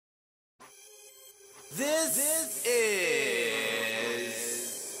This is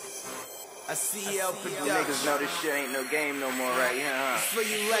a CL production. You niggas know this shit ain't no game no more right here, huh? It's for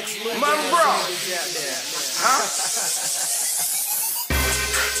you Flexxin Monroe! out there. Huh?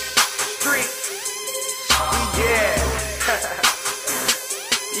 Streetz. Yeah.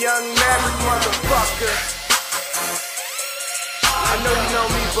 Young maverick motherfucker. I know you know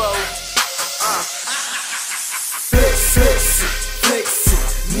me, bro. Flexxin,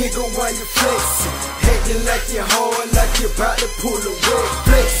 nigga, why you flexin'? Hatin' like you're hard, like you're about to pull away.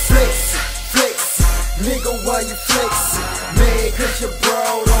 Flexxin, nigga, why you flexin'? Man, cause you're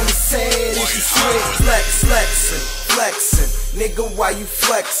broad on the sand and she sweat. Flexxin, nigga, why you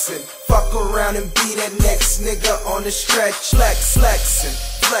flexin'? Fuck around and be that next nigga on the stretch. Flexxin.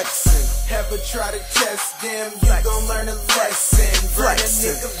 Ever try to test them? You gon' learn a lesson. Bring a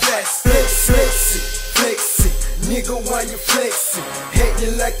nigga vest. Flexxin, nigga, why you flexin'?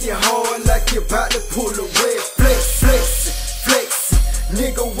 Hatin' like you're hard, like you're about to pull away. Flexxin,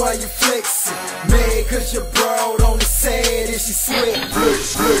 nigga, why you flexin'? Man, cause you're broad on the sand and she sweat.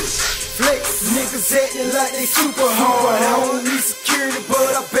 Flex, niggas acting like they super hard. I don't need security,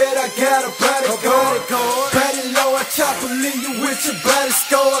 but I bet I got a bodyguard. Body low, I chopper leave you with your body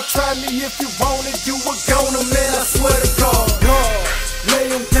scar. Try me if you want it, you a goner, man, I swear to God. Lay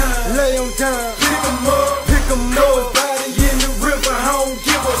him down, pick him up, nobody in the river, I don't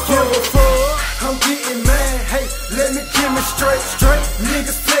give a fuck. I'm getting mad, hey, let me demonstrate.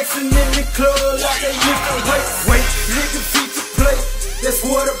 Niggas flexing in the club like they lift the weight. Niggas feet to play, that's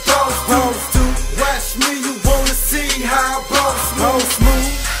what a boss do. Watch me, you wanna see how I boss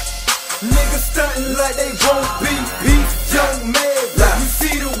move. Niggas stuntin' like they won't beef. Young maverick, you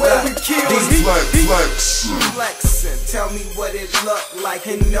see the way we kill Flexxin, tell me what it look like.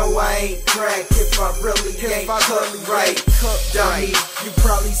 And no, I ain't crack if I really ain't cooked right. Dummy, you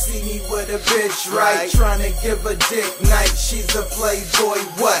probably see me with a bitch, right? Tryna give a dick night, she's a playboy,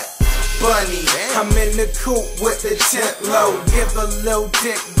 what? Bunny, I'm in the coop with the tent low. Give a little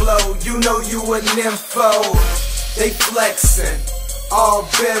dick blow, you know you a nympho. They flexin', all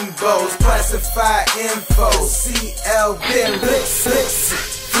bimbos, classified info, CL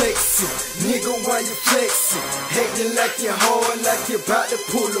Flexxin, nigga, why you flexin'? Hatin' like you're hard, like you're about to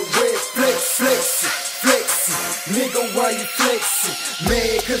pull away. Flexxin, nigga, why you flexin'?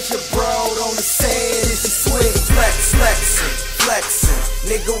 Man, cause you're broad on the sand and she sweat. Flexxin,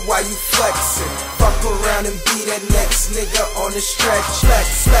 nigga, why you flexin'? Fuck around and be that next nigga on the stretch.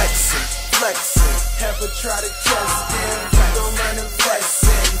 Flexxin, ever try to test them? You gon' learn a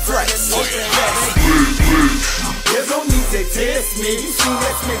lesson. Bring a nigga vest. There's no need to test me. You seen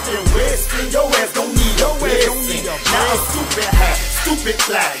that Smith and Weston? Your ass don't need a blessing. Now I'm stupid high, stupid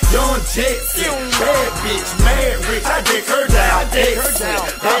fly, young Jetson, bad bitch, mad rich. I dick her down,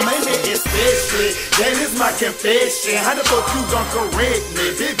 my baby especially. That is my confession. How the fuck you gon' correct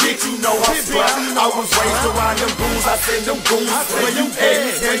me? Bitch, you know I'm smart. I was raised around them goons. I send them goons where you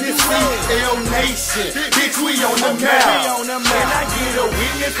at. When you see L Nation, bitch, we on the map. And I get a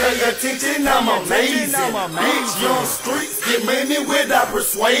witness, pay attention, I'm amazing. Bitch, young Streetz, get money without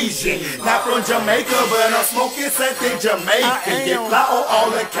persuasion. Not from Jamaica, but I'm smoking something Jamaican. Get fly on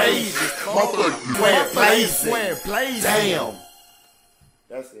all occasions. Motherfucker, wear blazing. Damn.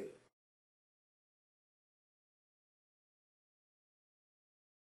 That's it.